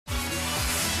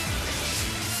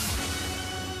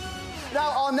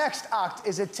Now, our next act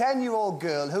is a 10-year-old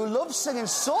girl who loves singing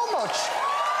so much...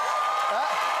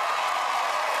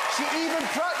 she even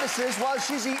practices while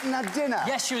she's eating her dinner.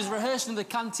 Yes, she was rehearsing in the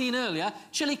canteen earlier.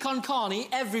 Chili con carne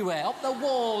everywhere, up the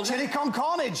walls. Chili con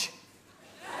carnage.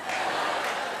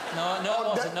 No, it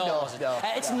wasn't. No, it wasn't.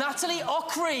 It's Natalie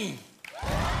Okri.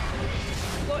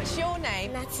 What's your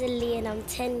name? Natalie, and I'm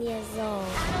 10 years old.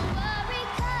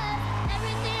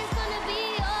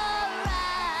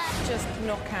 Just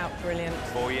knockout brilliant.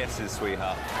 4 yeses,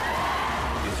 sweetheart.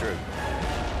 You're through.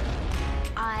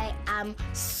 I am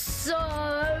so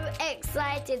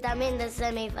excited. I'm in the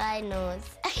semi-finals.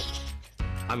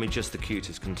 I mean, just the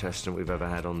cutest contestant we've ever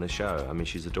had on this show. I mean,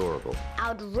 she's adorable.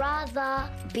 I'd rather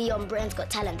be on Britain's Got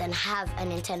Talent than have a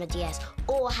Nintendo DS,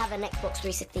 or have an Xbox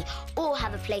 360, or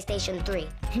have a PlayStation 3.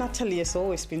 Natalie has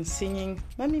always been singing,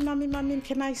 "Mummy, mummy, mummy,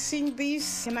 can I sing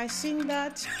this? Can I sing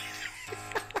that?"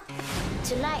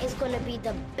 Tonight is going to be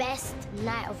the best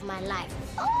night of my life.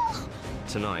 Oh!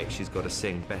 Tonight, she's got to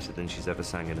sing better than she's ever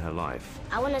sang in her life.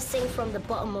 I want to sing from the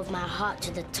bottom of my heart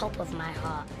to the top of my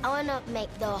heart. I want to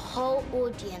make the whole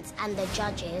audience and the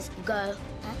judges go...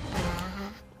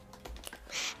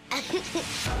 And here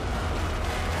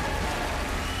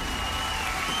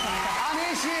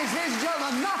she is, ladies and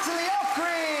gentlemen, Natalie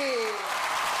Okri!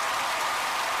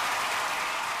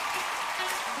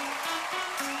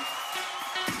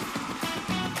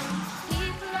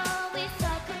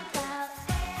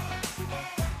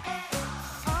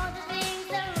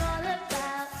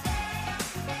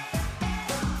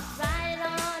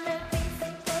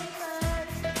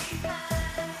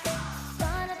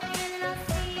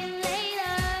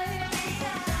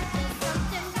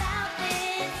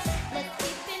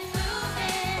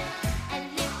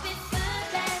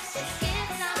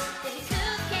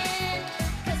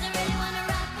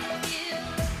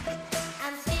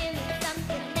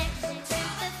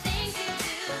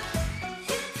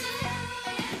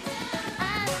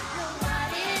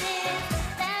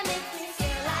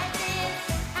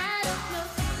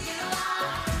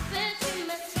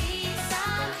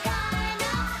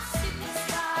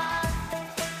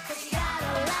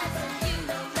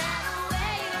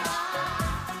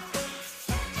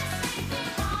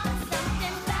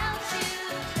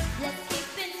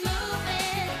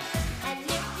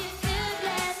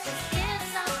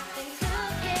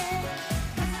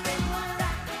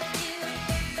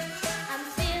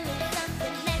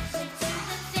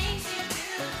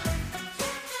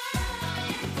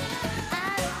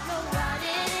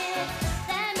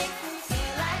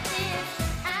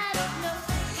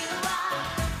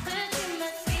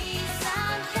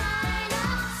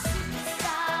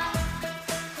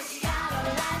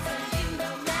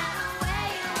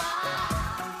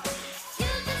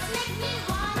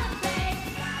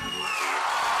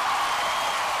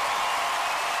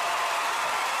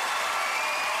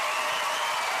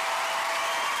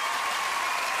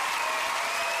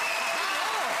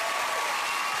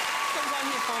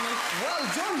 Well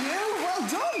done, you. Well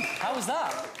done. How was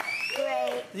that?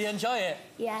 Great. Did you enjoy it?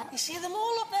 Yeah. You see them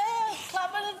all up there,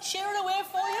 clapping and cheering away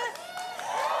for you?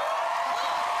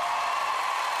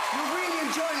 You're really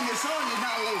enjoying this, aren't you,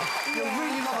 Natalie? You're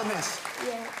really loving this.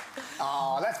 Yeah.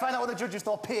 Oh, let's find out what the judges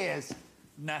thought. Piers.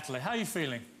 Natalie, how are you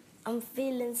feeling? I'm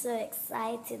feeling so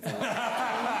excited.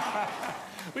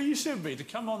 Well, you should be. To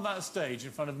come on that stage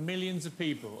in front of millions of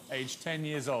people aged 10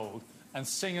 years old and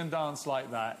sing and dance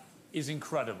like that is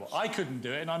incredible. I couldn't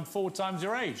do it, and I'm 4 times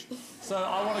your age. So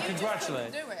I want to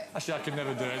congratulate... do it. Actually, I could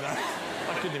never do it.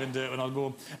 I couldn't even do it when I was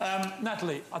born.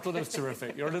 Natalie, I thought it was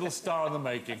terrific. You're a little star in the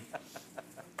making.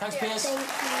 Thanks, Piers. Thank you.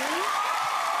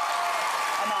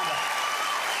 Amanda.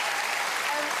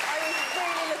 I was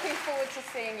really looking forward to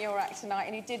seeing your act tonight,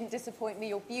 and you didn't disappoint me.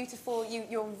 You're beautiful.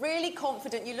 You're really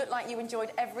confident. You look like you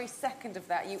enjoyed every second of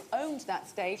that. You owned that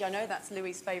stage. I know that's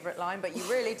Louis' favourite line, but you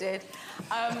really did.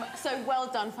 So well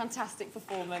done. Fantastic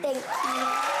performance. Thank you.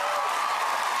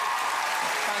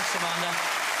 Thanks, Amanda.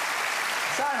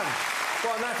 Simon.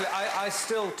 Well, Natalie, I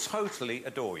still totally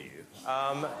adore you.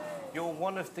 You're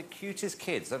one of the cutest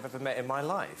kids I've ever met in my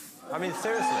life. I mean,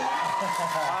 seriously.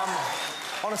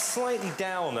 On a slightly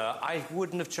downer, I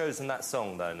wouldn't have chosen that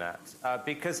song, though, Nat,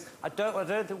 because I don't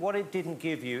think what it didn't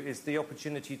give you is the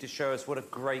opportunity to show us what a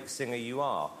great singer you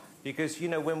are. Because, you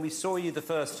know, when we saw you the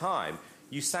first time,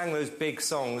 you sang those big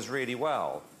songs really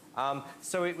well.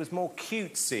 So it was more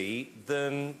cutesy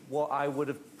than what I would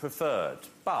have preferred.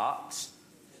 But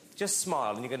just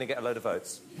smile and you're going to get a load of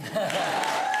votes. There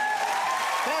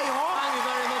you are. Thank you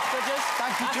very much, judges.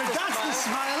 Thank you, Judge. That's the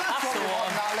smile. That's what the we want,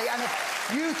 one. Natalie. And if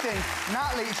you think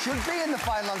Natalie should be in the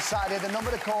final on Saturday, the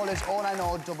number to call is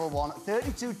 09011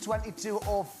 32 22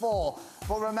 04.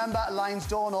 But remember, lines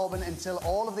don't open until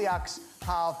all of the acts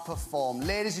have performed.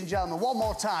 Ladies and gentlemen, one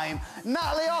more time,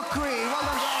 Natalie Okri. Well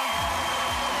done, girl.